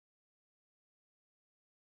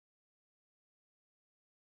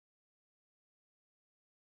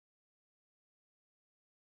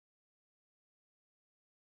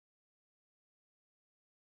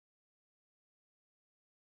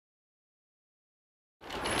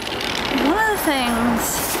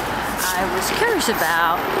things I was curious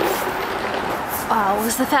about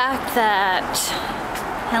was the fact that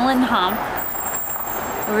Helene Hanff,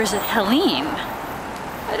 or is it Helene?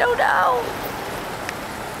 I don't know.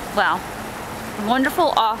 Well, the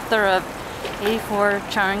wonderful author of 84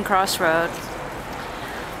 Charing Cross Road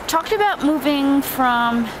talked about moving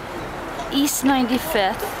from East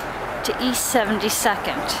 95th to East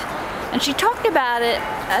 72nd. And she talked about it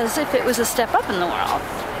as if it was a step up in the world.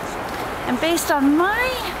 And based on my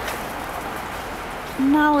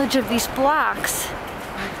knowledge of these blocks,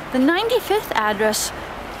 the 95th address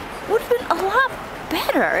would have been a lot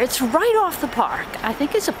better. It's right off the park. I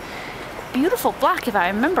think it's a beautiful block if I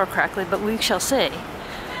remember correctly, but we shall see.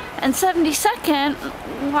 And 72nd,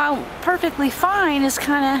 while perfectly fine, is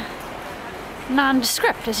kind of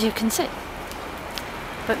nondescript, as you can see.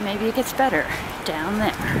 But maybe it gets better down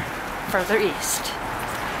there, further east.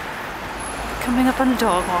 Coming up on a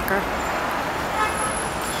dog walker.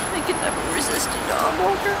 I can never resist a dog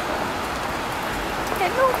walker.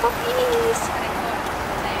 Hello, puppies!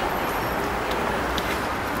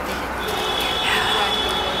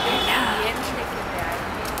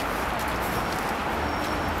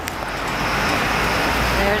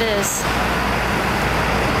 There it is.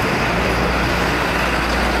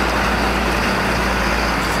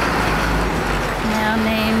 Now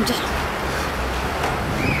named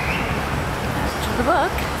after the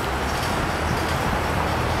book.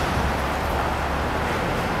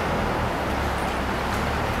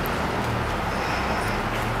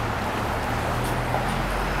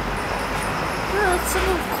 Well, it's a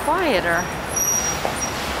little quieter.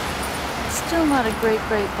 Still not a great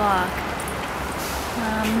block.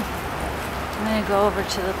 I'm going to go over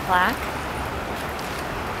to the plaque.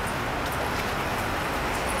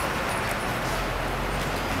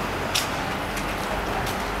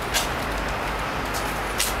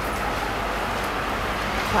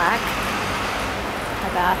 Plaque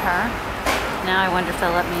about her. Now I wonder if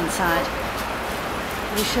they'll let me inside.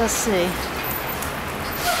 We shall see.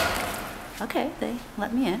 Okay, they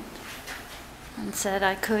let me in and said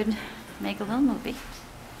I could make a little movie.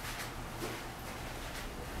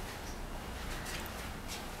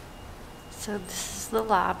 So this is the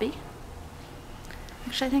lobby.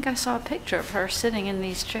 Actually, I think I saw a picture of her sitting in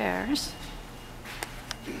these chairs.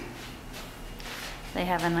 They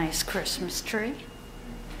have a nice Christmas tree.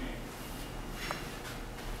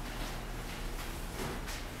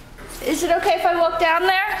 Is it okay if I walk down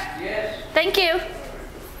there? Yes. Thank you.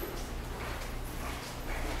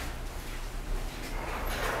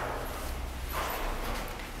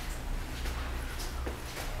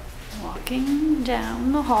 Walking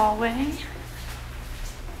down the hallway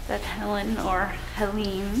that Helen or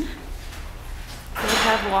Helene would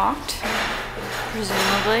have walked,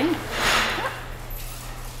 presumably.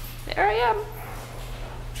 There I am.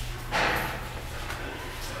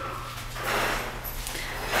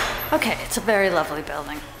 Okay, it's a very lovely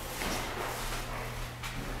building.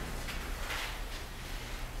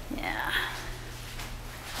 Yeah.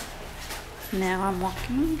 Now I'm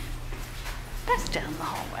walking back down the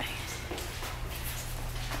hallway.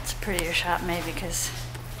 It's a prettier shot maybe because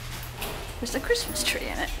there's a Christmas tree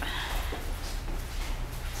in it.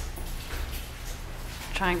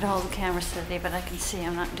 Trying to hold the camera steady, but I can see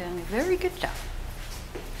I'm not doing a very good job.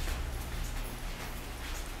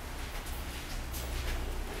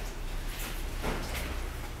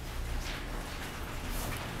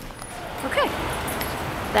 Okay,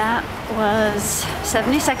 that was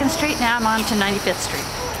 72nd Street. Now I'm on to 95th Street.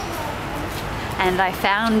 And I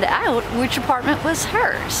found out which apartment was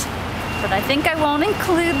hers. But I think I won't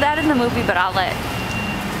include that in the movie, but I'll let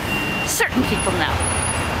certain people know.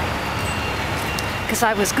 Because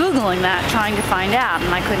I was Googling that, trying to find out,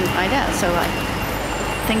 and I couldn't find out, so I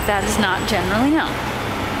think that is not generally known.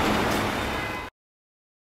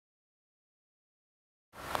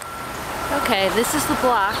 Okay, this is the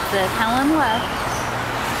block that Helen left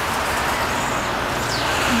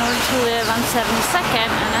in order to live on 72nd,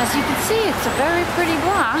 and as you can see, it's a very pretty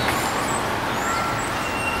block.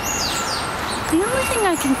 The only thing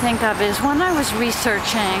I can think of is when I was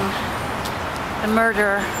researching the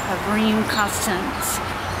murder of Reem Constance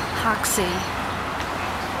Hoxie,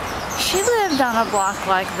 she lived on a block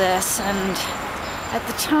like this, and at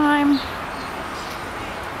the time,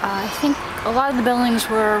 I think a lot of the buildings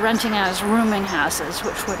were renting out as rooming houses,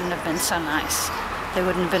 which wouldn't have been so nice. They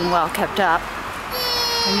wouldn't have been well kept up,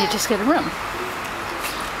 and you just get a room.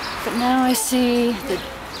 But now I see the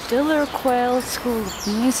Diller Quayle School of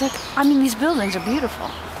Music. I mean, these buildings are beautiful.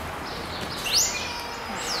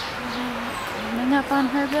 Coming up on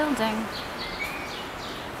her building.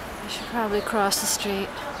 I should probably cross the street.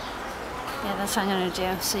 Yeah, that's what I'm gonna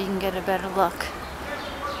do so you can get a better look.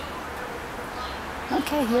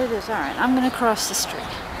 Okay, here it is. All right, I'm gonna cross the street.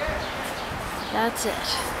 That's it.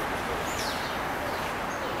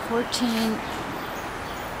 14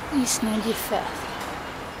 East 95th.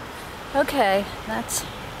 Okay, that's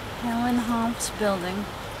Helene Hanff's building.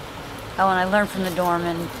 Oh, and I learned from the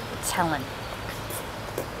doorman, it's Helen.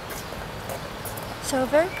 So a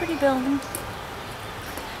very pretty building.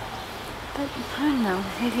 But I don't know,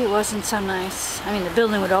 maybe it wasn't so nice. I mean, the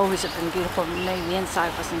building would always have been beautiful, but maybe the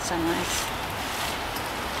inside wasn't so nice.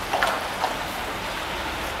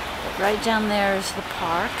 But right down there is the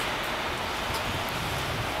park.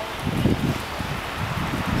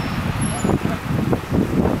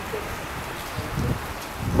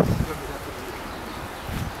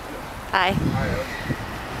 Hi.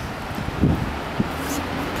 It's a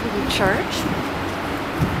pretty church.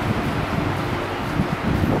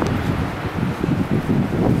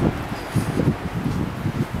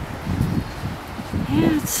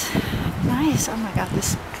 Yeah, it's nice. Oh my God,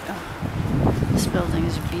 this building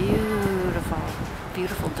is beautiful.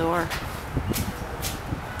 Beautiful door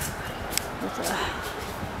with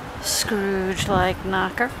a Scrooge-like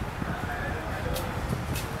knocker.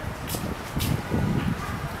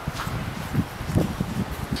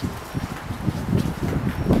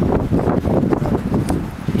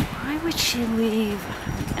 Why would she leave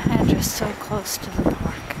an address so close to the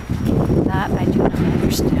park? That I do not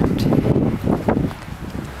understand.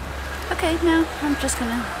 Okay, now I'm just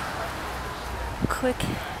gonna quick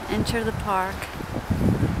enter the park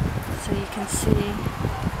so you can see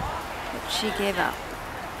what she gave up.